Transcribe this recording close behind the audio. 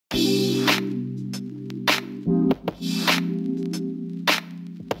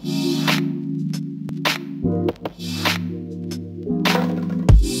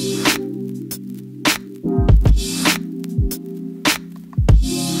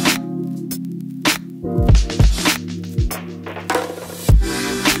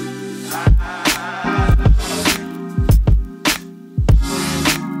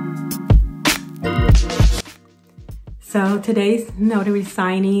today's notary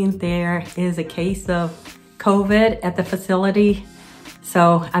signing, there is a case of COVID at the facility.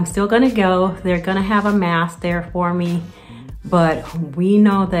 So I'm still gonna go. They're gonna have a mask there for me, but we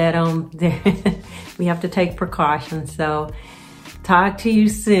know that we have to take precautions. So talk to you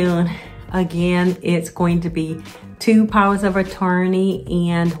soon. Again, it's going to be 2 powers of attorney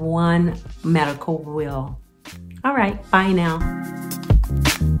and 1 medical will. All right, bye now.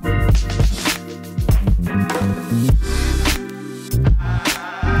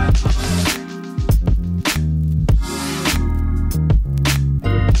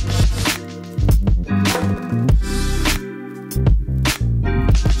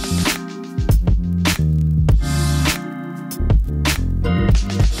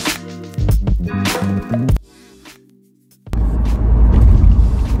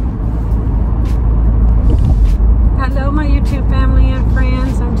 Hello, my YouTube family and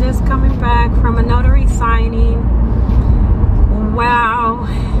friends. I'm just coming back from a notary signing. Wow.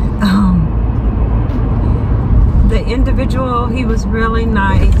 The individual, he was really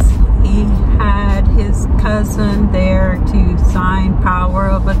nice. He had his cousin there to sign power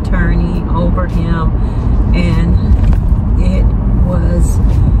of attorney over him, and it was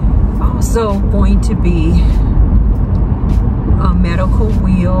also going to be a medical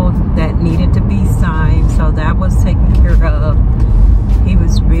will that needed to be signed, so that was taken care of. He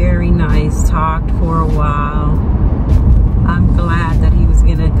was very nice, talked for a while. I'm glad that he was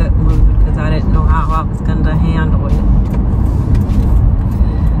in a good mood because I didn't know how I was going to handle it.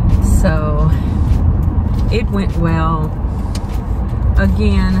 So it went well.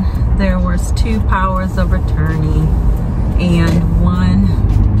 Again, there was 2 powers of attorney and 1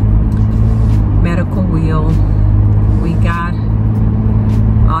 medical will. We got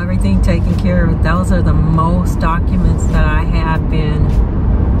everything taken care of. Those are the most documents that I have been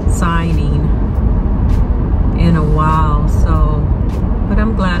signing in a while. So, but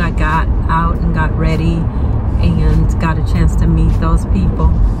I'm glad I got out and got ready and got a chance to meet those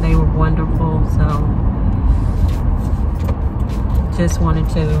people. They were wonderful. So just wanted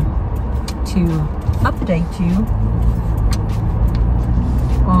to update you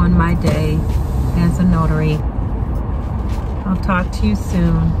on my day as a notary. I'll talk to you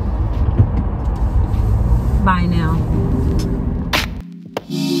soon. Bye now.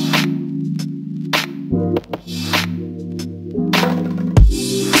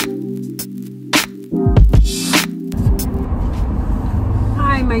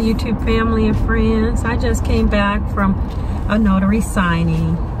 Hi, my YouTube family and friends. I just came back from a notary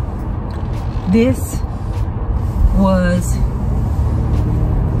signing. This was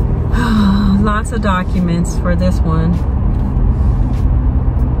lots of documents for this one.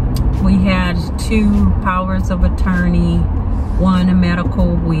 We had 2 powers of attorney, 1 a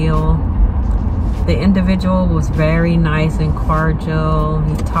medical will. The individual was very nice and cordial.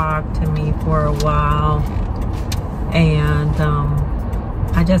 He talked to me for a while, and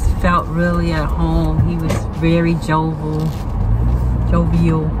I just felt really at home. He was very jovial.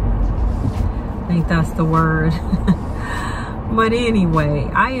 I think that's the word. But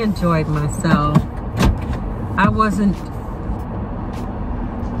anyway, I enjoyed myself. I wasn't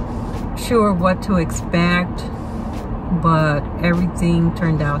sure what to expect, but everything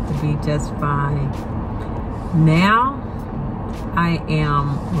turned out to be just fine. Now I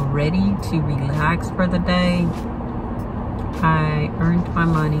am ready to relax for the day. I earned my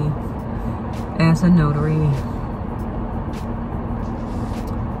money as a notary.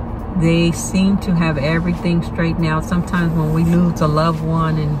 They seem to have everything straightened out. Sometimes when we lose a loved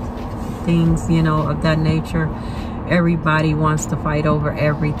one and things, you know, of that nature, everybody wants to fight over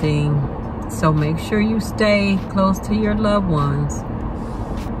everything. So make sure you stay close to your loved ones.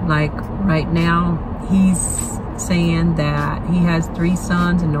 Like right now, he's saying that he has 3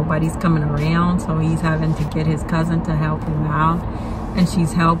 sons and nobody's coming around, so he's having to get his cousin to help him out, and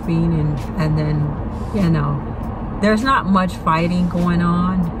she's helping, and then, you know, there's not much fighting going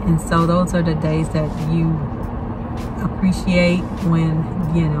on. And so those are the days that you appreciate, when,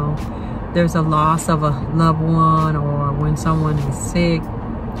 you know, there's a loss of a loved one or when someone is sick.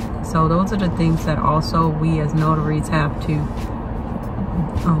 So those are the things that also we as notaries have to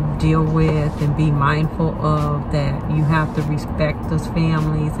deal with and be mindful of, that you have to respect those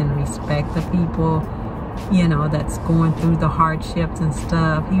families and respect the people, you know, that's going through the hardships and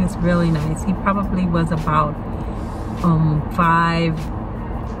stuff. He was really nice. He probably was about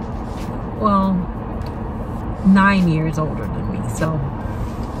 9 years older than me. So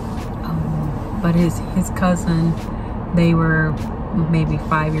but his cousin, they were maybe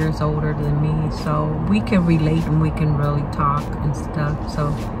 5 years older than me, so we can relate and we can really talk and stuff.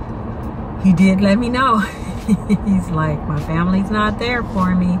 So he did let me know. He's like, my family's not there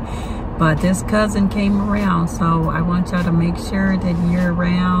for me, but this cousin came around, so I want y'all to make sure that you're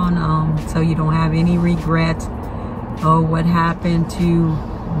around, so you don't have any regrets. Oh, what happened to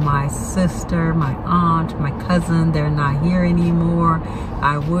my sister, my aunt, my cousin? They're not here anymore.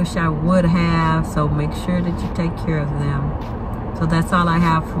 I wish I would have. So make sure that you take care of them. So that's all I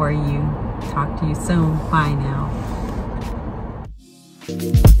have for you. Talk to you soon. Bye now.